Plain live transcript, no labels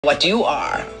What you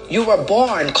are. You were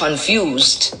born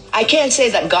confused. I can't say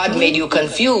that God made you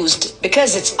confused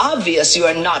because it's obvious you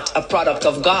are not a product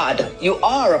of God. You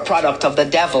are a product of the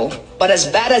devil. But as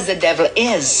bad as the devil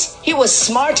is, he was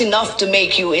smart enough to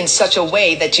make you in such a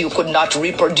way that you could not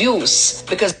reproduce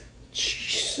because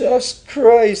Jesus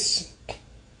Christ.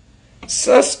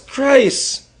 Jesus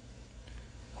Christ.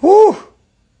 Whew.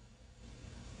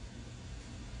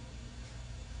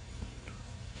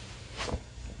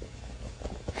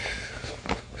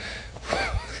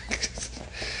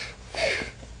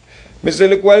 Mr.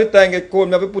 Look, while the time get cold,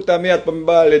 I have to put me at my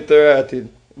ball later.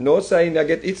 No sign,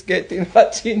 it's getting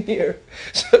hot in here.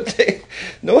 So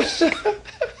no sir.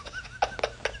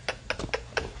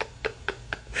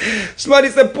 Somebody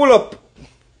say pull up.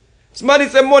 Somebody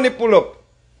say money pull up.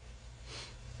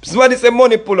 Somebody say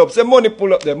money pull up. Say money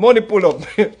pull up there. Money pull up.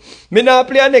 Me now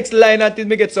play a next line until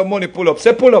me get some money pull up.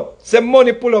 Say pull up. Say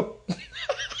money pull up.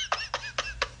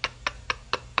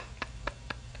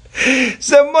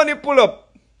 Say money pull up.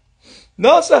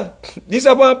 No, sir. This is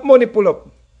about money pull up.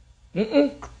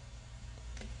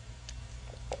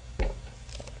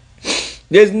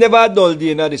 There's never a dull day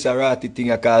in this Arati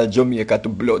thing I call Jamaica to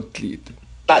blood cleat.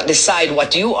 Not decide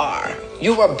what you are.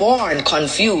 You were born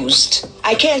confused.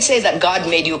 I can't say that God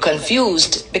made you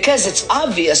confused because it's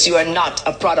obvious you are not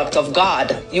a product of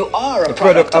God. You are a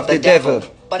product of the devil.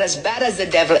 But as bad as the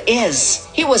devil is,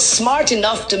 he was smart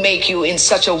enough to make you in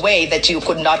such a way that you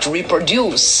could not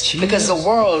reproduce. Because the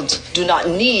world do not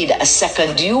need a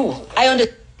second you.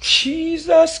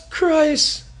 Jesus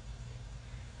Christ.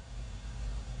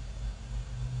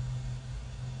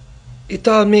 It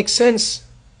all makes sense.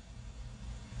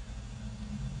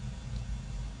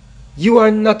 You are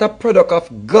not a product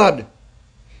of God.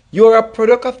 You are a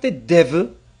product of the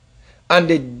devil. And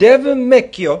the devil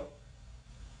make you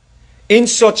in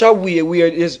such a way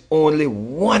where there's only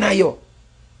one of you.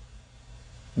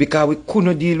 Because we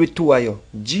couldn't deal with two of you.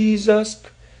 Jesus.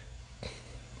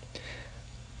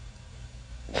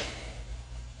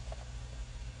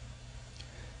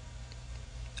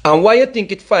 And why you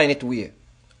think it find it way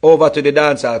over to the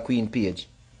dancehall queen page?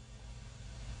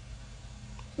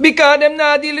 Because them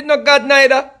not deal with no God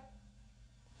neither.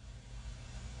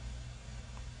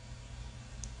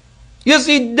 You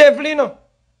see, devil, you know.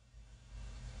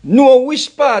 No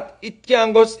which part it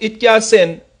can go, it can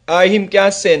send, or him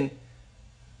can send.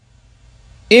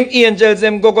 Him angels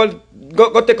them go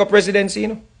take a presidency, you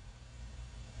know.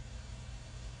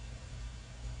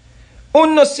 Oh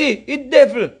no, see, it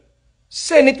devil.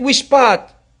 Send it which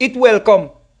part, it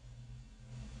welcome.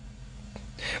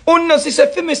 Oh no, see,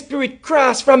 say, my spirit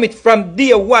cross from it from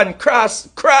day one, cross.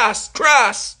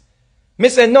 Me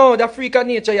say, no, the freak of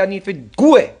nature, you need to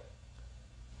go.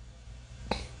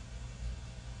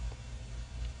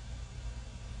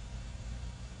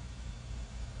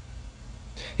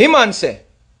 Him man say,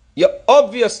 you're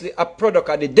obviously a product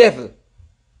of the devil.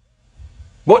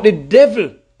 But the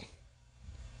devil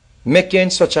make you in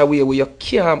such a way where you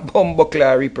can't bumbuckle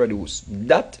or reproduce.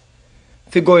 That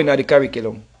fi go in the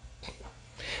curriculum.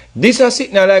 This is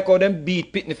sitting like how them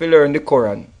beat Pitney fi learn the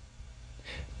Quran.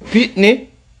 Pitney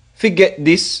fi get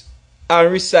this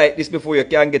and recite this before you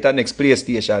can get a next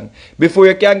PlayStation. Before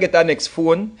you can get a next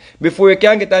phone. Before you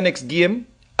can get a next game.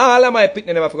 All of my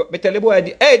Pitney never forgot. Me tell the boy,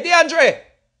 hey, DeAndre!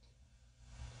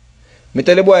 Me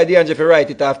tell the boy, DeAndre, if you write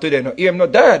it after then, no, him no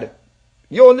dad.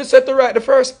 You only said to write the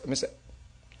first. Me say,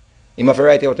 him have to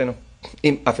write it out, you know.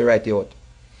 Him have to write it out.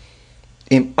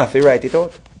 Him have to write it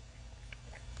out.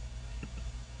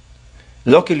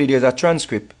 Luckily, there's a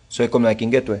transcript, so I come like in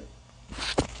Gateway.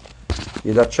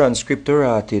 There's a transcript to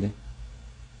write it.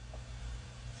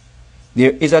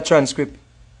 There is a transcript.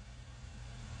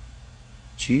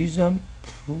 Cheese and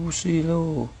pussy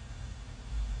low.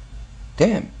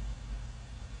 Damn.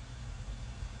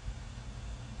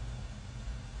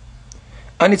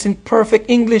 And it's in perfect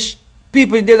English.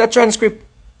 People, there's a transcript.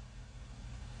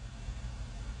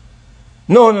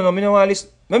 No, me don't want to listen.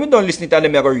 Maybe don't listen to it and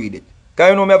then I go read it. Because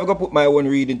you know me have to put my own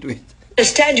reading to it.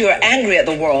 Understand you are angry at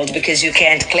the world because you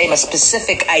can't claim a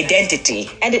specific identity,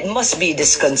 and it must be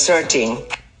disconcerting.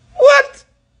 What?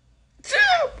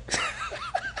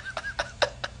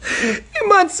 You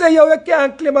man say you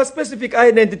can't claim a specific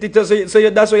identity, so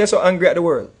that's why you're so angry at the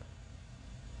world.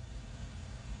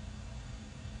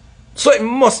 So it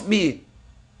must be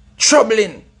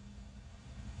troubling.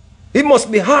 It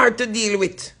must be hard to deal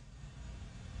with.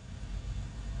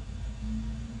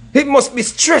 It must be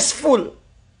stressful.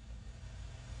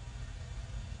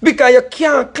 Because you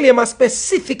can't claim a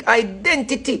specific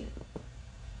identity.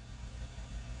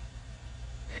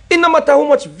 It no matter how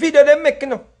much video they make, you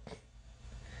know.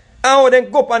 And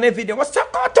then go up on a video. What's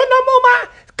up? Mama?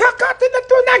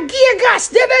 Vegas.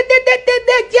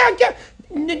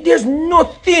 There's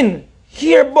nothing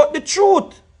here but the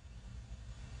truth.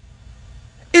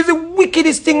 It's the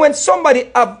wickedest thing when somebody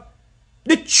have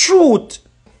the truth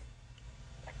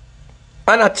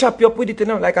and I chop you up with it, you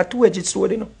know, like a two-edged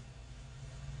sword, you know.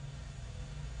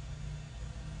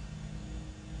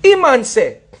 Iman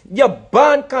say, you're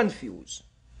born confused.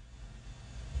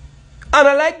 And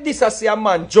I like this, I see a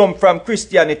man jump from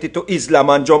Christianity to Islam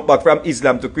and jump back from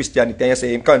Islam to Christianity and you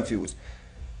say him confused.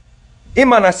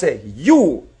 Iman I say,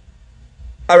 you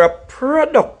are a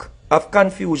product of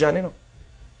confusion, you know.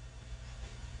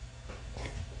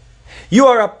 You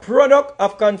are a product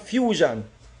of confusion.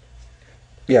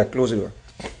 Yeah, close the door.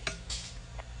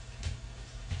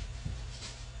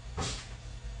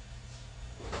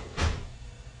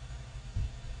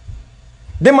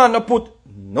 The man no put,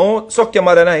 no, suck your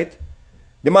mother night.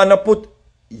 The man no put,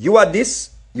 you are this,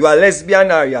 you are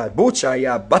lesbian, or you are butcher, you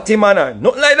are batty man, or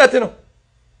nothing like that, you know.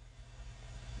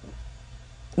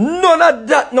 None of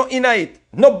that, no in it.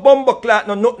 No bumbo clat,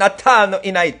 no nothing at all, no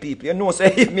in it, people. You know, so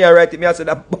if me I write it, me I say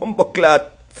that bumbo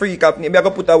clat freak of me, I go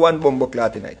put a one bumbo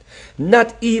clat in it.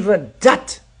 Not even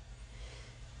that.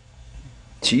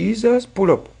 Jesus,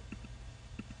 pull up.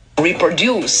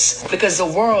 Reproduce, because the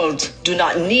world do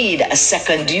not need a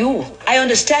second you. I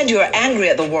understand you are angry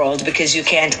at the world because you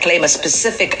can't claim a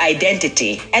specific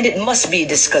identity, and it must be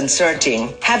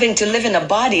disconcerting having to live in a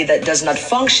body that does not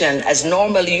function as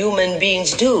normal human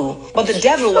beings do. But the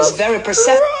devil was very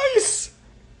perceptive.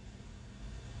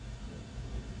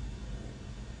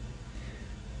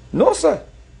 No, sir.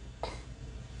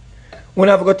 When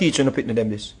I've got teaching to put them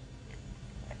this.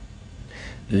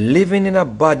 Living in a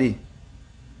body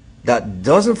that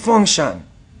doesn't function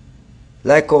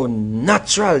like a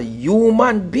natural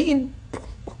human being.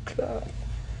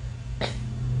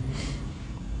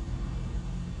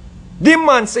 The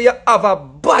man say you have a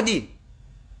body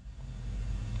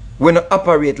when you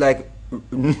operate like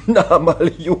normal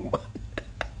human.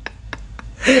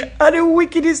 And the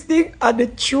wickedest thing and the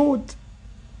truth.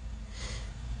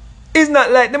 It's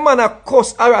not like the man a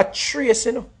cuss or a trace,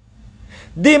 you know.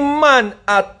 The man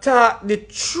attack the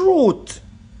truth.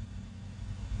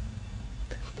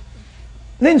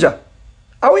 Ninja,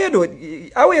 how you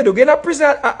do? How you do? Get a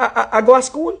prison? I go to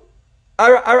school?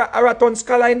 Or a ton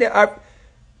scholar in there?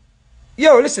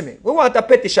 Yo, listen to me. We want a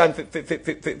petition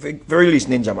for release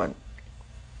Ninja Man.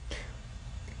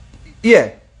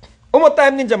 Yeah. How much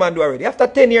time Ninja Man do already? After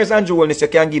 10 years Andrew Wellness, you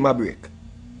can give him a break.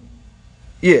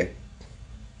 Yeah.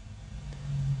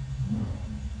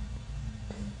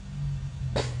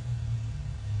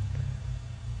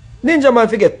 Ninja Man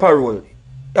forget parole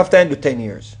after he do 10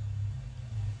 years.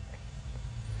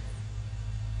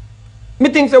 Me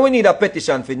think that we need a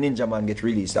petition for Ninja Man get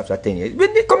released after 10 years.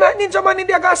 When they come like Ninja Man in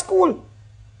their go school.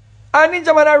 And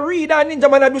Ninja Man a read and Ninja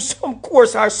Man a do some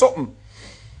course or something.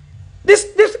 This,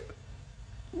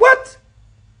 what?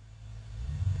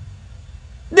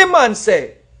 The man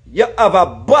say, you have a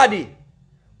body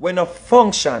when a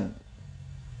function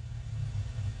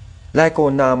like how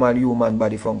normal human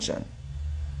body function.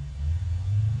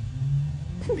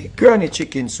 Granny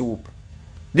chicken soup.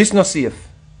 This not safe.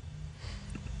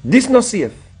 This not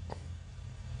safe.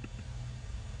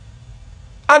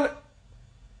 And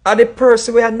the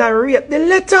person will narrate the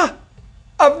letter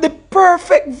of the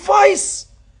perfect voice.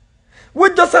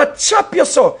 We just a chop you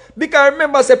so. Because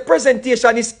remember, the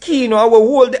presentation is key, you know, I will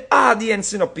hold the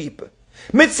audience, you know, people.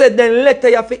 Me said then letter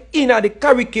you have to in the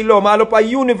curriculum all up a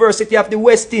university of the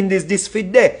West Indies this for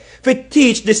there. For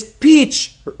teach the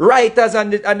speech writers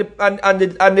and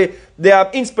the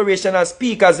inspirational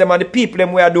speakers them and the people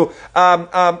them where do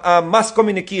mass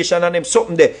communication and them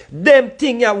something there. Them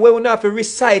thing yeah we have to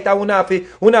recite and we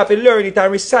have to learn it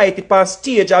and recite it on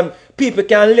stage and people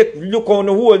can look on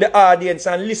the whole the audience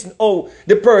and listen how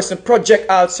the person project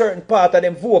out certain part of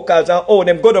them vocals and how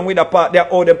them go down with a part there,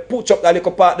 how them push up that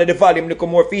little part of the volume little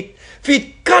more feet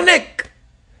connect.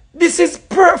 This is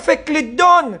perfectly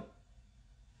done.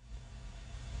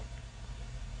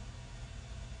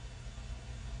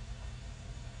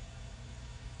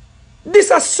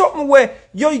 This is something where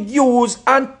you use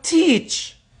and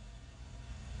teach.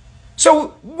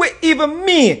 So even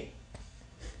me,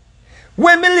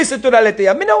 when me listen to that letter,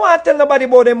 I don't want to tell nobody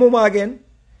about them mama again.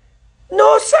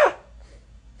 No, sir.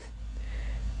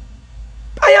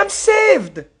 I am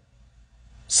saved,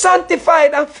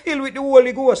 sanctified and filled with the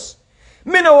Holy Ghost.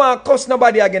 Me don't want to cuss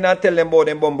nobody again and tell them about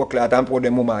them bumbo clat and put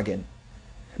them mama again.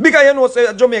 Because you know,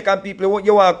 say Jamaican people,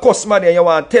 you want to cuss somebody and you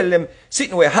want to tell them,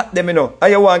 sitting where hot them, you know,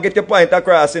 and you want to get your point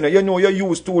across, you know you're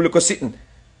used to look sitting.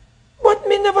 But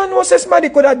me never know, say somebody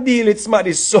could have deal with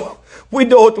somebody so,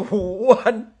 without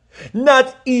one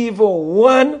Not even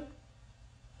one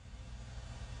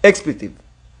expletive.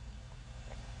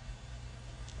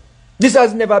 This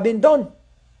has never been done.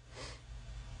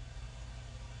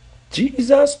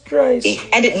 Jesus Christ.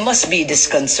 And it must be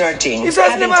disconcerting This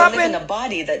has having never to happened. live in a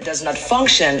body that does not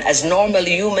function as normal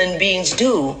human beings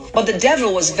do. But the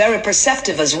devil was very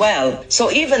perceptive as well.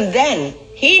 So even then,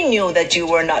 he knew that you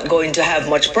were not going to have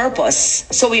much purpose.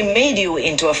 So he made you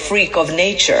into a freak of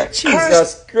nature.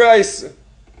 Jesus Christ.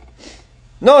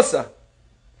 No, sir.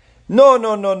 No,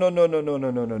 no, no, no, no, no, no,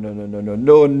 no, no, no, no, no, no,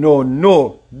 no, no,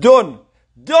 no. Done.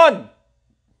 Done.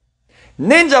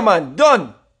 Ninja man,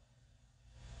 done.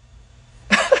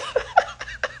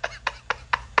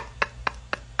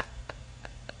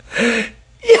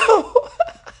 Yo.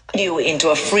 You into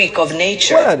a freak of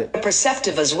nature. What are they?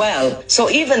 Perceptive as well. So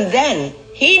even then,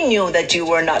 he knew that you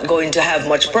were not going to have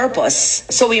much purpose.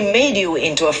 So he made you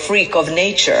into a freak of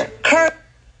nature.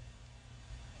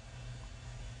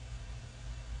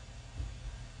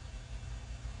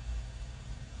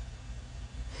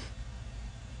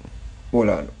 Hold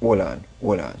on, hold on,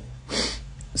 hold on.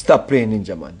 Stop playing,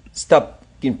 Ninja man. Stop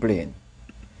playing.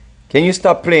 Can you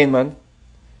stop playing, man?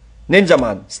 Ninja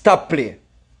man, stop playing.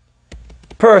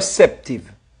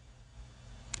 Perceptive.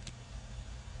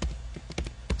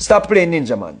 Stop playing,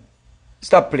 Ninja man.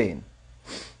 Stop playing.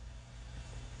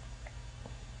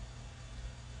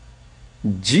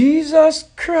 Jesus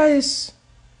Christ.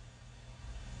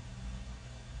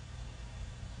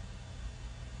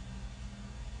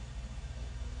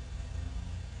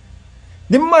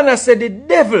 The man has said the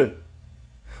devil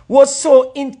was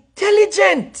so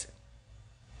intelligent.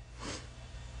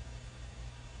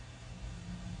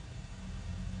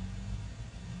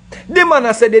 The man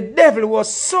has said the devil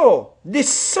was so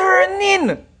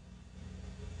discerning.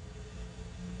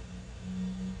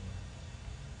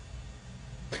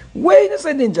 Wait a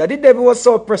second, Ninja. The devil was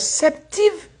so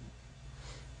perceptive.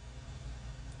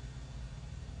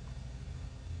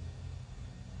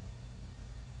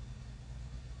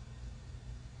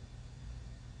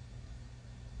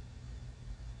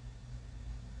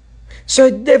 So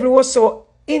the devil was so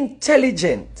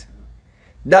intelligent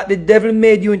that the devil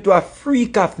made you into a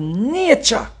freak of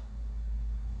nature.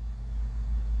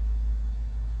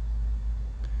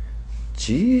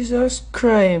 Jesus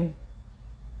Christ.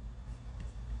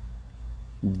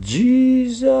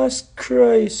 Jesus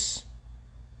Christ.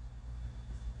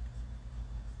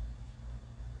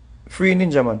 Free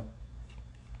Ninja, man.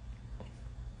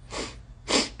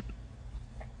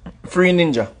 Free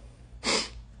Ninja.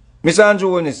 Mr.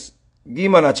 Andrew Willis, give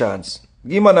man a chance.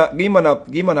 Give man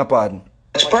a pardon.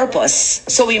 Purpose.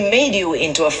 So he made you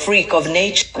into a freak of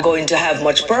nature, going to have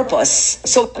much purpose.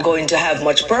 So going to have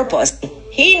much purpose.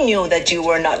 He knew that you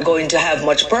were not going to have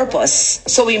much purpose.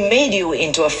 So he made you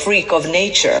into a freak of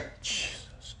nature.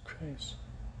 Jesus Christ.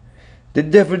 The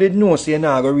devil did know say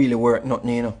nah go really work nothing,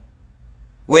 you know.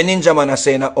 When Ninja man are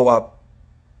saying our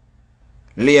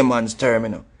layman's term, you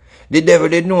know. The devil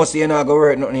did know say you're not go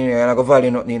work nothing, you know, you're not go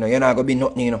value nothing, you know, you're not go be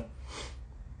nothing, you know.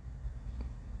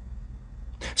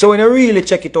 So when you really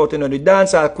check it out, you know, the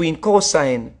dancehall queen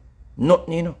co-sign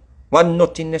nothing, you know. One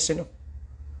nothingness, you know.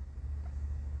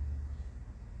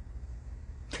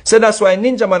 So that's why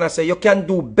Ninja man I say you can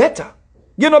do better.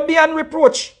 You're not beyond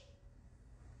reproach.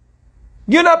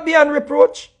 You're not beyond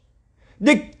reproach.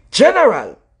 The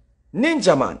general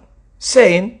Ninja man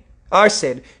saying or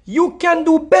said you can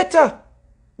do better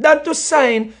than to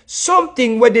sign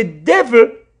something where the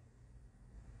devil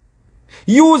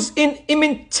use in him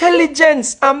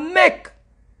intelligence and make.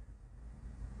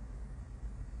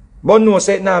 But no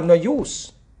say it have no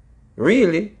use.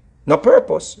 Really. No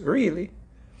purpose. Really.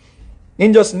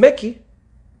 In just make it.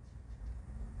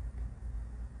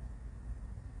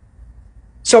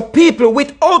 So people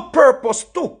without purpose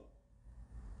too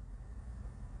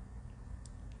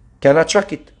cannot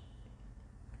track it.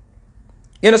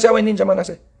 You know what Ninja man I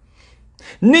say?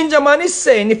 Ninja man is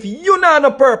saying if you not have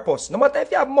no purpose, no matter if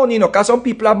you have money, you know, because some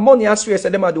people have money and swear say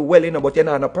them do well, you know, but you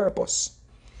not have no purpose.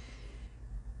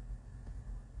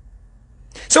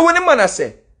 So when the man I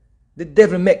say, the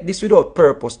devil make this without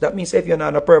purpose, that means if you not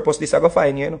have no purpose, this I go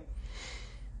find you, you know.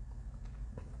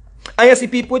 And you see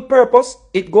people with purpose,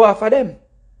 it go after them.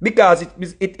 Because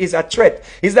it is a threat.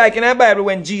 It's like in the Bible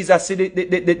when Jesus see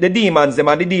the demons, them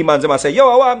and the demons them and say, yo,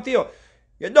 I want to you.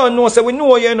 You don't know, so we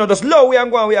know you know, just low we are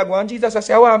going. Jesus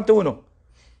say, I want to know.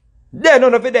 Dead,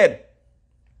 none of it dead.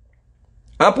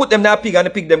 And put them in a pig and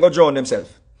the pig them go drown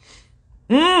themselves.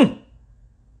 If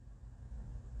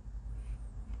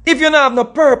you don't have no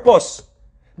purpose,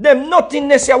 them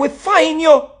nothingness here will find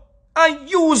you and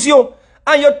use you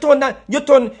And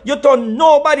you turn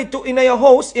nobody to in your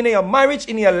house, in your marriage,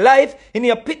 in your life, in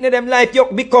your pitney them life, you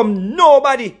become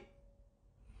nobody.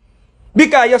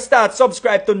 Because you start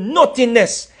subscribe to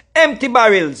nothingness, empty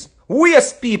barrels,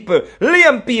 waste people,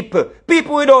 lame people,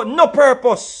 people without no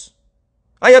purpose.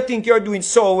 And you think you're doing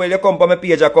so well, you come from my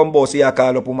page, you come boss, you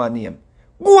call up my name.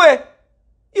 Go away.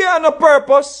 You have no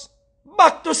purpose.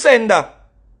 Back to sender.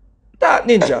 That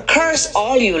ninja. Curse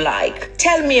all you like.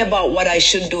 Tell me about what I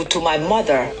should do to my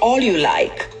mother, all you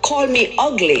like. Call me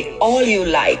ugly, all you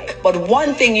like. But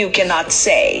one thing you cannot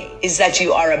say is that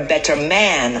you are a better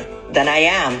man than I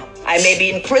am. I may be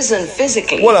in prison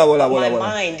physically, but my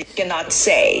mind cannot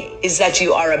say is that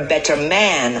you are a better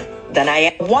man than I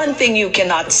am. One thing you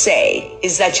cannot say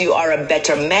is that you are a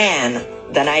better man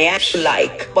than I am.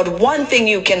 Like, but one thing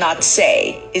you cannot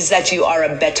say is that you are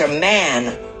a better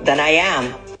man than I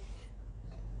am.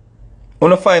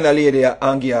 Wanna find a lady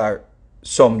and give her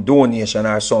some donation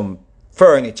or some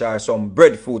furniture or some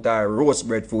breadfruit or roast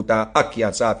breadfruit or ackee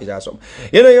and sausage or something.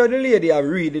 You know, you're the lady I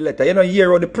read the letter. You know,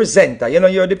 you're the presenter. You know,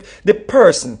 you're the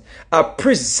person I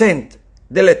present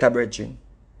the letter, brethren.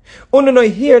 You know,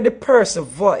 hear the person's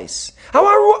voice. How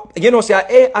I wrote, you know, say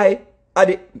AI,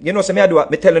 you know, say me I do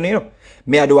what me telling you,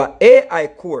 me I do an AI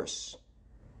course,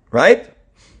 right?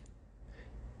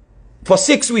 For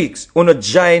 6 weeks, you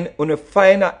join, you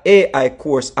find an AI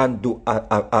course and do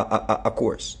a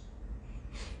course.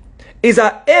 Is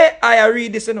a AI I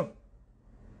read this, you know?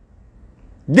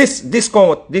 This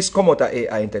come out of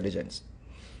AI intelligence.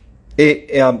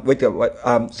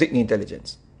 Sydney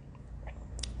intelligence.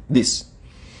 This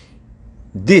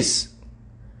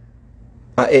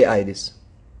AI this.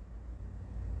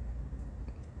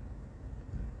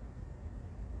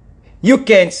 You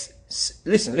can't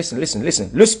listen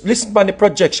by the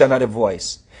projection of the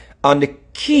voice and the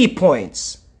key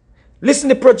points. Listen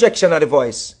the projection of the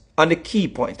voice and the key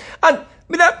points. And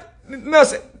me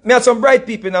have some bright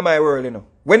people in my world, you know.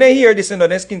 When they hear this, you know,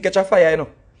 their skin catch a fire, you know.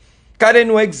 Because they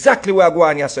know exactly where I go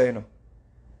on here, so, you know.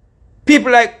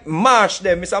 People like Marsh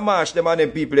them, Mr. Marsh them and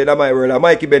them people in my world, and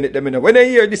Mikey Bennett them, you know. When they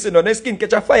hear this, you know, their skin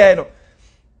catch a fire, you know.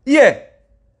 Yeah.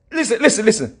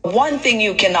 Listen. One thing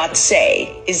you cannot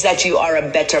say is that you are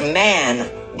a better man.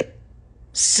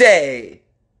 Say,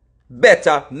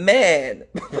 better man.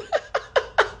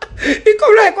 It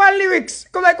come like one lyrics,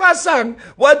 come like one song.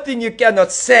 One thing you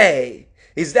cannot say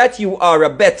is that you are a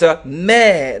better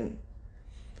man.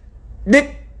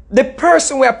 The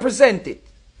person we are presented,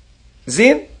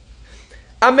 Zin,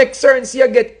 I make certain you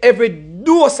get every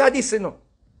dose of this, you know.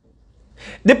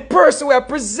 The person will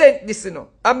present this, you know,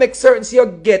 I make certain you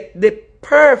get the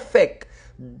perfect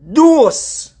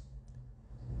dose.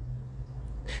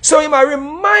 So you might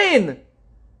remind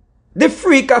the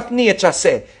freak of nature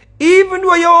say, even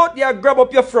though you out there grab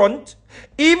up your front,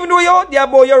 even though you out there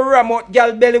boy your ram out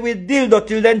gal belly with dildo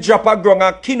till then drop a grung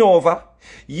and kin over,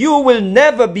 you will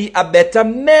never be a better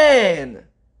man.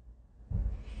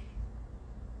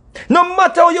 No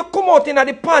matter how you come out in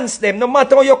the pants them, no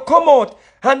matter how you come out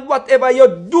and whatever you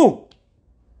do,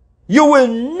 you will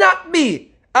not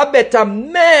be a better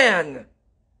man.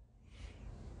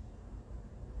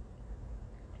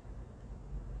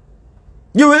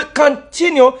 You will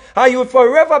continue and you will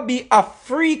forever be a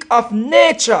freak of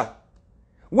nature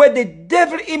where the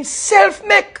devil himself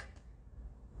make.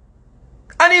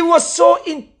 And he was so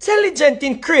intelligent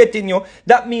in creating you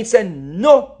that means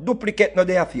no duplicate no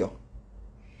there for you.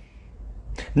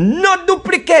 No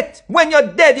duplicate. When you're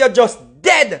dead, you're just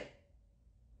dead.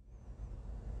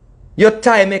 Your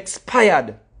time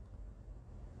expired.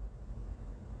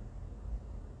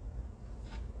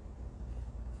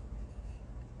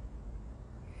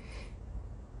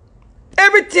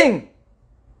 Everything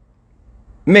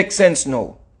makes sense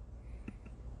now.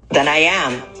 Than I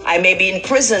am. I may be in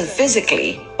prison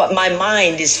physically, but my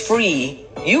mind is free.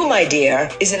 You, my dear,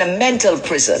 is in a mental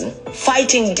prison,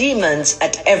 fighting demons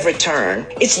at every turn.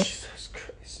 It's Jesus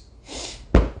Christ.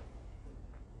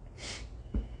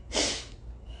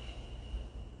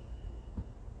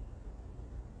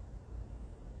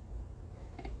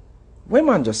 What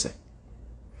man just say?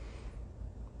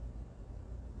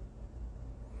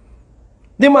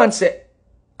 The man said,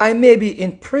 I may be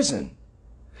in prison,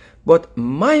 but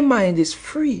my mind is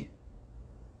free.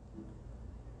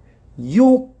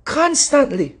 You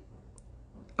constantly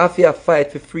have to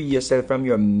fight to free yourself from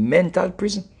your mental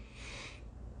prison.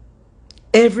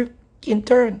 Every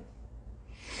turn.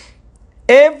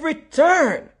 Every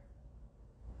turn.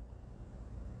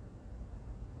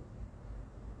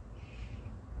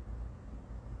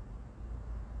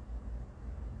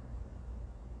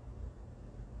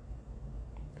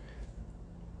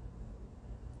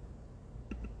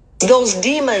 Those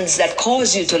demons that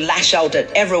cause you to lash out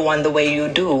at everyone the way you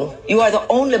do, you are the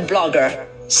only blogger.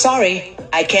 Sorry,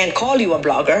 I can't call you a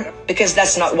blogger because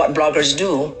that's not what bloggers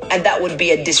do, and that would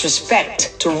be a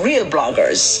disrespect to real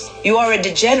bloggers. You are a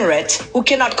degenerate who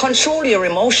cannot control your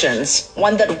emotions,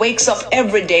 one that wakes up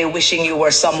every day wishing you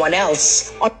were someone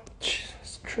else.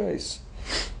 Jesus Christ.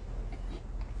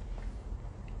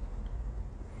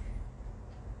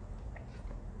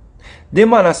 The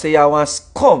man I say I want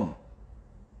scum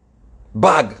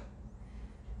bag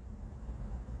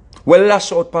will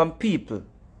lash out on people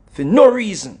for no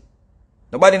reason.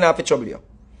 Nobody not for trouble you.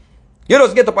 You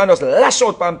just get up and just lash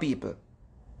out on people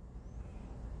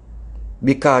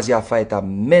because you fight a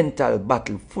mental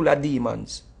battle full of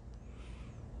demons.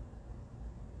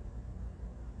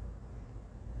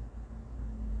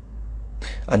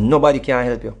 And nobody can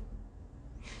help you.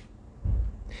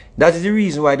 That is the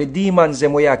reason why the demons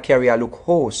them where you carry a look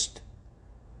host.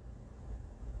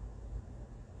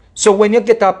 So when you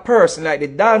get a person like the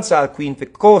dancehall queen for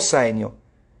co-sign you,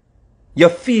 you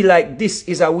feel like this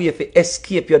is a way to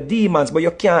escape your demons, but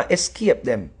you can't escape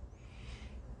them.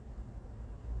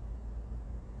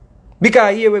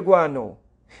 Because here we go on now.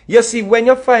 You see, when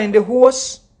you find the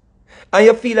host, and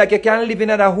you feel like you can't live in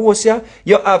another host here,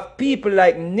 you have people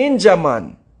like Ninja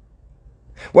Man,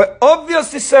 will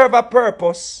obviously serve a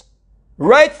purpose,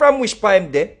 right from which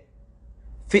time there,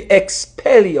 to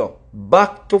expel you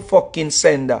back to fucking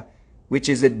sender, which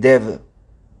is the devil.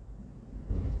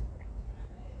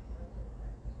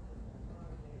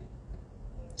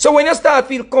 So when you start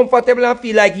feel comfortable and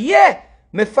feel like, yeah,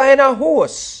 me find a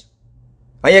host,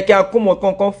 and you can come out,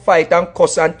 come fight and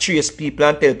cuss and chase people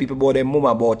and tell people about their mama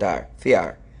about her,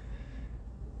 fear.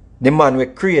 The man will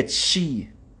create she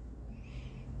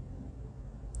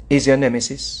is your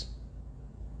nemesis,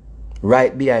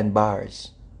 right behind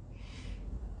bars.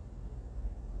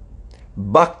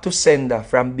 Back to sender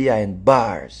from behind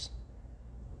bars.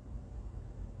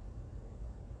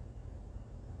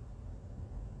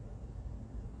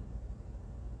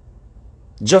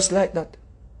 Just like that.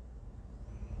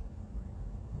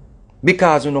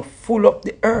 Because we don't full up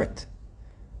the earth.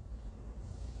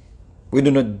 We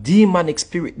do not demonic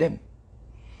spirit them.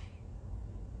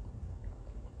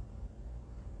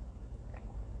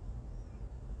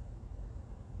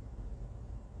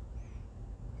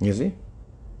 You see?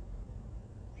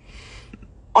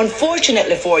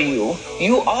 Unfortunately for you,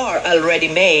 you are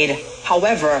already made.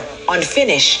 However,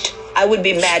 unfinished. I would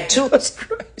be mad too. Jesus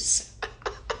Christ.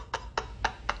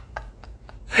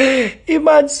 He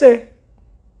man say,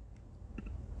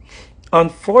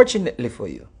 unfortunately for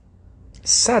you,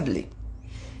 sadly,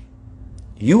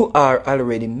 you are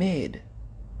already made.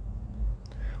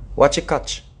 Watch a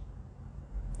catch.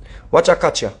 Watch a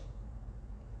catch ya.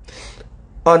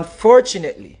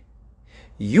 Unfortunately,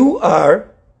 you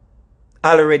are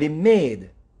already made.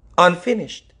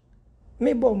 Unfinished.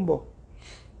 Me bombo.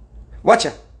 Watch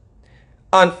ya.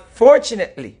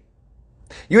 Unfortunately,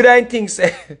 you don't think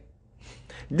say,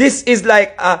 this is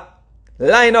like a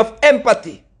line of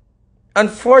empathy.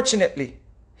 Unfortunately,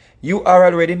 you are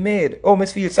already made. Oh,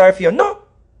 must feel sorry for you. No.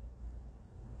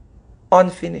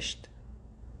 Unfinished.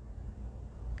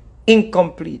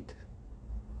 Incomplete.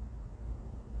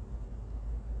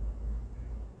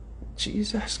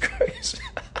 Jesus Christ.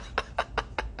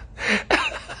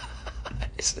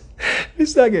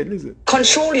 Listen again, listen.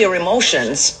 Control your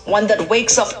emotions, one that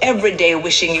wakes up every day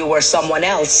wishing you were someone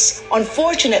else.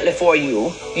 Unfortunately for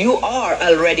you, you are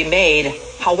already made.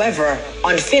 However,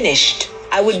 unfinished.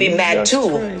 I would be mad too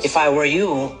Christ. if I were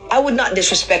you. I would not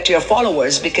disrespect your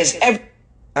followers because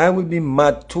I would be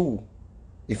mad too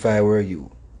if I were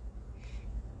you.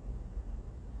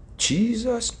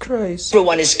 Jesus Christ.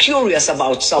 everyone is curious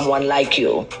about someone like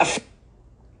you.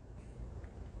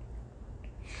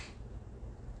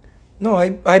 No, I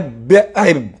bet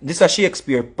this is a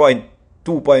Shakespeare point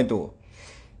 2.0.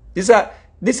 This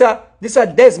a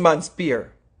Desmond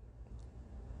Spear.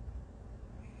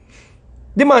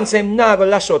 The man say, nah, go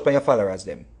lash out on your followers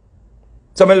them.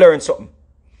 So me learn something.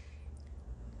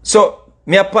 So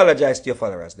me apologize to your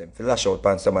followers them for lash out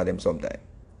on some of them sometime.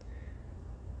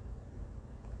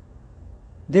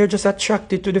 They're just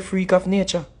attracted to the freak of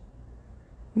nature.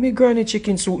 Me granny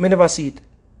chicken soup, me never see it.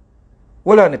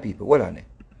 Hold on the people, hold on it.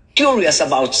 Curious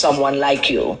about someone like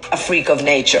you, a freak of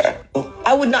nature.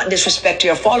 I would not disrespect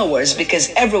your followers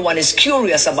because everyone is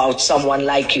curious about someone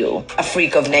like you, a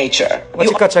freak of nature. What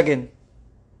you catch again?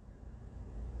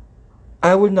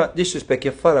 I will not disrespect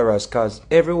your followers because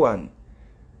everyone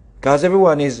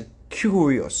is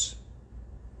curious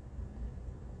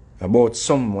about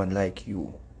someone like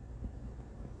you.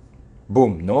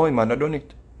 Boom. No, the man not done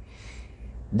it.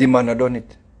 The man not done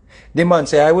it. The man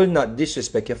say, I will not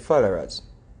disrespect your followers.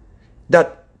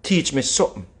 That teach me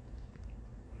something.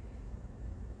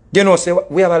 You know, say,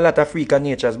 we have a lot of freak of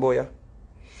natures, boy. Yeah?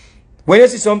 When you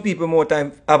see some people more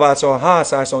time about some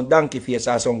horse or some donkey face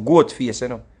or some goat face, you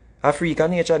know, a freak of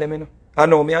nature them, you know. I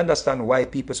know me understand why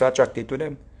people so attracted to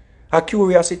them. A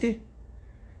curiosity.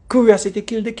 Curiosity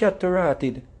kill the cat to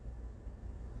rotted.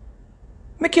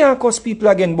 Me can't cuss people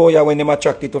again, boy, when them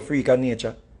attracted to freak of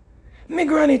nature. Me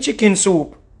granny chicken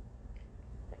soup.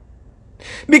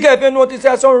 Because if you notice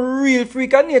there's some real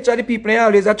freak of nature, the people are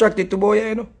always attracted to, boy,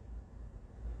 you know.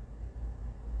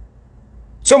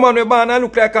 Someone we born and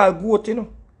look like a goat, you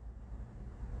know.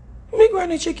 Me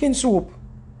granny chicken soup.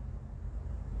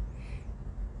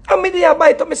 And me there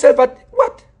bite up myself at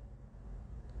what?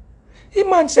 The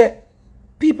man said,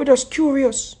 people just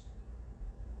curious.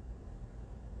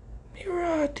 Me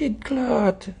rotted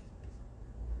clot.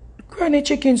 Granny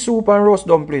chicken soup and roast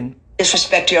dumpling.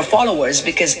 Disrespect to your followers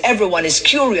because everyone is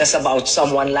curious about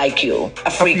someone like you,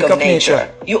 a freak of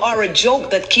nature. You are a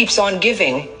joke that keeps on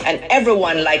giving, and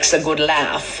everyone likes a good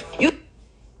laugh.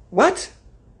 What?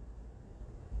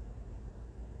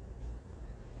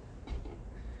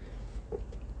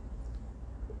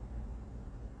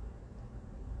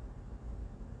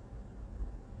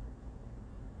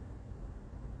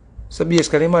 So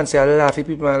basically, man say I laugh, if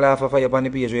people laugh off you on the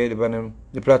page where you depend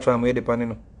the platform where you depend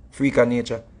on, freak of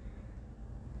nature.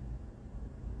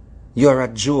 You're a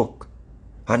joke.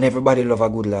 And everybody love a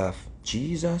good laugh.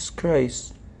 Jesus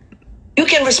Christ. You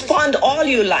can respond all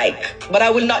you like, but I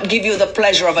will not give you the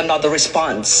pleasure of another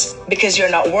response because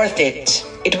you're not worth it.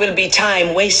 It will be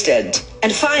time wasted.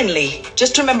 And finally,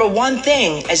 just remember one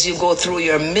thing as you go through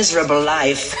your miserable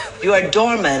life. You are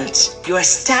dormant. You are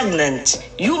stagnant.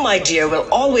 You, my dear, will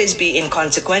always be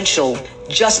inconsequential.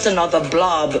 Just another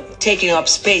blob taking up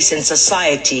space in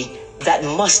society. That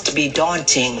must be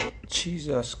daunting.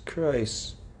 Jesus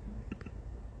Christ.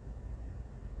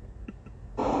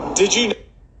 Did you...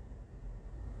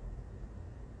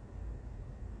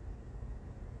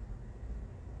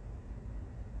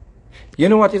 You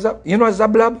know what is that? You know what's a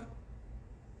blob?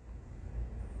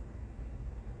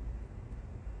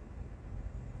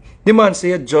 The man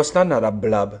say just another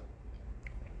blob.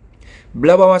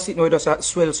 Blob was sitting with us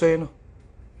swell, so you know.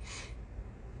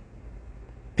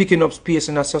 Picking up space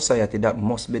in a society that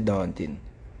must be daunting.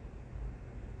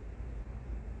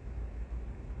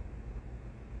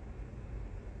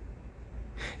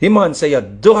 The man say you're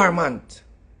dormant.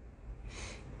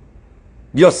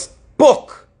 You're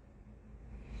spoke.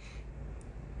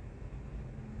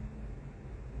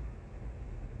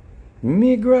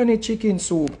 Me granny chicken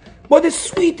soup. But the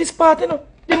sweetest part, you know,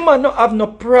 the man not have no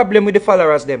problem with the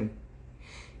followers them.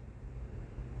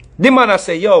 The man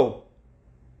say, yo,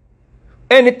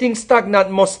 anything stagnant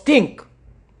must stink.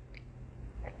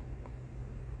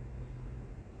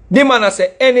 The man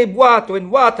say, any water, when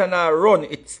water now run,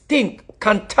 it stink,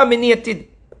 contaminated.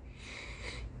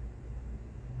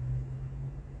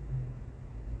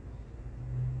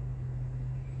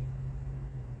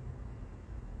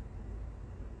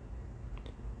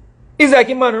 It's like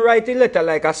a man write a letter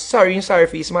like a sorry for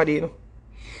his mother, you know.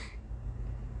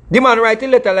 The man write a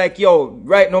letter like, yo,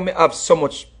 right now me have so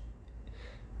much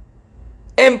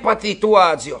empathy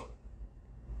towards you.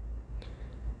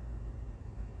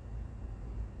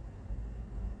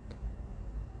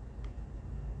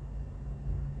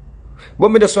 But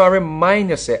me just want to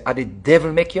remind you, say, the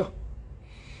devil make you.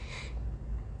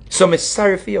 So me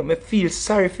sorry for you. Me feel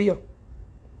sorry for you.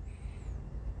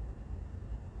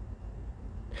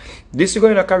 This is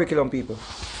going in a curriculum, people.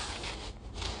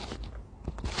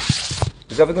 This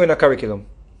is going in a curriculum.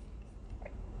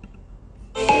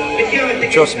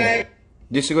 Trust me.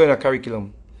 This is going in a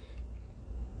curriculum.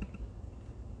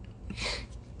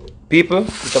 People,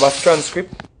 it's about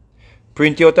transcript.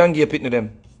 Print it out and give it to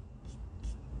them.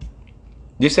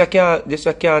 This I can't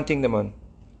think, the man.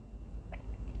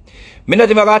 Me not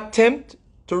even attempt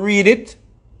to read it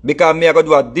because me I go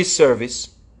do a disservice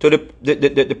to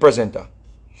the presenter.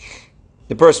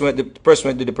 The person who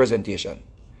did the presentation.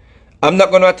 I'm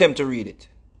not going to attempt to read it.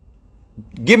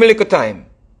 Give me a little time.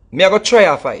 Me I go try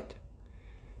a fight.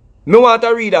 Me want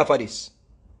to read after this.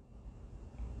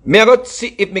 Me I go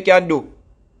see if me can do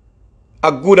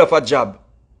a good of a job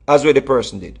as what the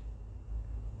person did.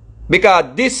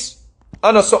 Because this,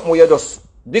 I know something where you just,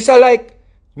 this is like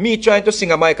me trying to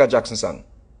sing a Michael Jackson song.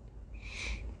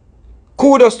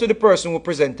 Kudos to the person who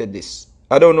presented this.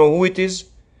 I don't know who it is.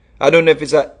 I don't know if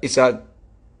it's a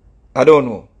I don't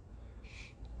know.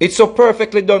 It's so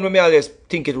perfectly done when me always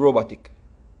think it's robotic.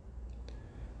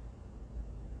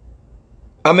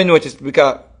 I mean, notice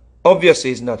because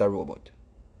obviously it's not a robot.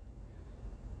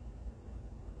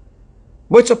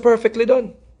 But it's a perfectly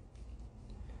done.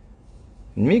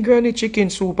 Me granny chicken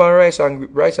soup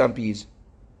and rice and peas.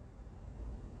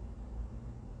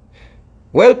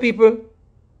 Well, people,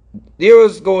 there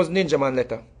goes Ninja Man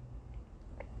letter.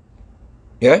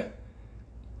 Yeah?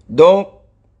 Don't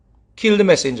kill the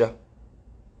messenger.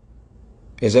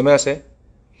 You see what I say?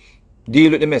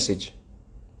 Deal with the message.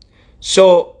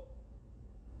 So,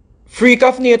 freak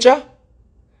of nature,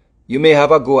 you may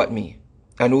have a go at me.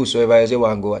 And whosoever else you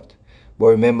want to go at. But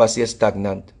remember, say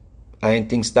stagnant. I ain't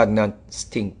think stagnant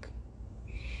stink.